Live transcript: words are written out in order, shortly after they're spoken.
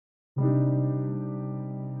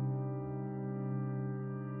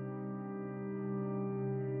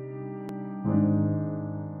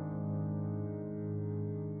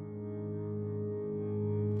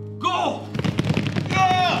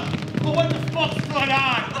fuck's going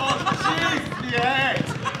on? Oh, jeez, yeah.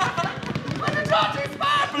 Where the daughter's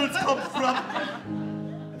Marbles come from?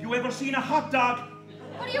 Have you ever seen a hot dog?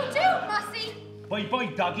 What do you do, Mossy?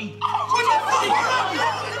 Bye-bye, doggy.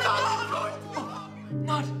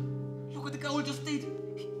 Not. Look what the gowl just did.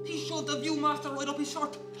 He shoved the Viewmaster right up his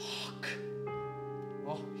shirt. Fuck.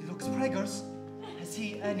 Oh, he looks preggers. Has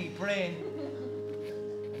he any brain?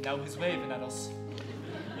 And now he's waving at us.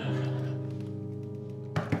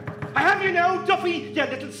 I have you now, Duffy, you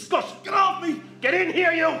little scut. Get off me. Get in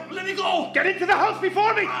here, you. Let me go. Get into the house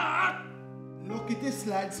before me. Look at this,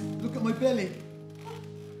 lads. Look at my belly.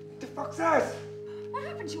 The fuck's that? What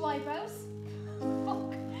happened to your eyebrows?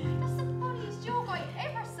 Fuck. That's the funniest joke I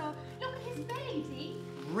ever saw. Look at his belly, Dee.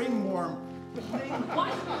 Ringworm.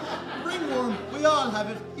 What? Ringworm. We all have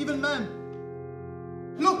it, even men.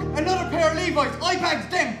 Look, another pair of Levi's. I bagged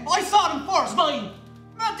them. I saw them first. Mine.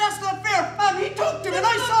 Man, that's not fair. Man, he took them and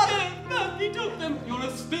I saw them. Man, he took them. You're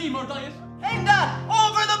a steamer diet. End that.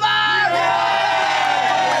 Over the bar.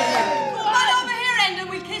 Come on over here, Enda.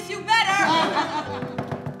 We'll kiss you better.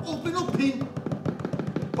 Open up, Pin.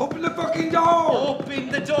 Open the fucking door. Open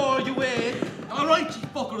the door, you will. All right, you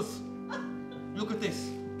fuckers. Look at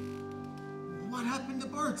this. What happened to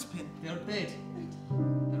birds, Pin? They're dead.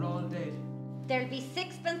 They're all dead. There'll be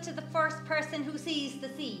sixpence to the first person who sees the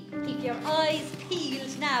sea. Keep your eyes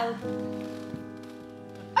peeled now.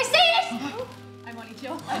 I see it! I'm only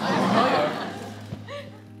joking.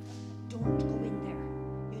 Don't go in there.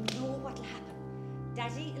 You know what'll happen.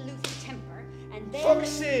 Daddy'll lose his temper, and then... Fuck's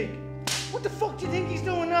sake. What the fuck do you think he's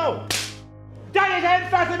doing now? Daddy's head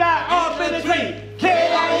Fatima, off in the tree.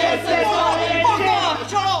 K-I-S-S-O-N-G. Fuck off!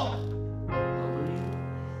 Shut up!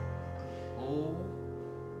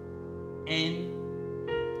 O-N-K-E-R.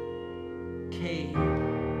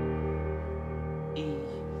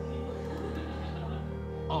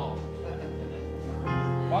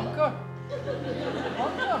 Wonka?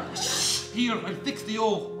 Here, I'll fix the O.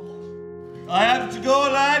 I have to go,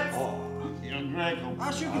 lads. Oh, you're great.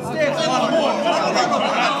 Ash, you can stay. All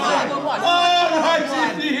right,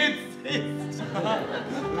 it's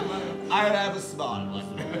I'll have a small one.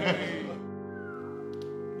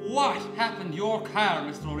 What happened to your car,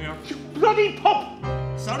 Mr. O'Rear? bloody pup.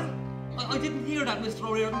 Sorry? I didn't hear that, Mr.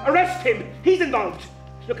 O'Rear. Arrest him. He's involved.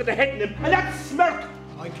 Look at the head in him and that smirk.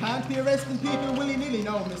 I can't be arresting people willy-nilly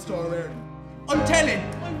now, Mr. O'Rear. I'm telling.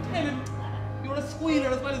 You're a squealer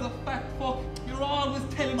as well as a fat fuck. You're always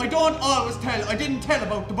telling. I don't always tell. I didn't tell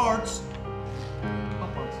about the birds.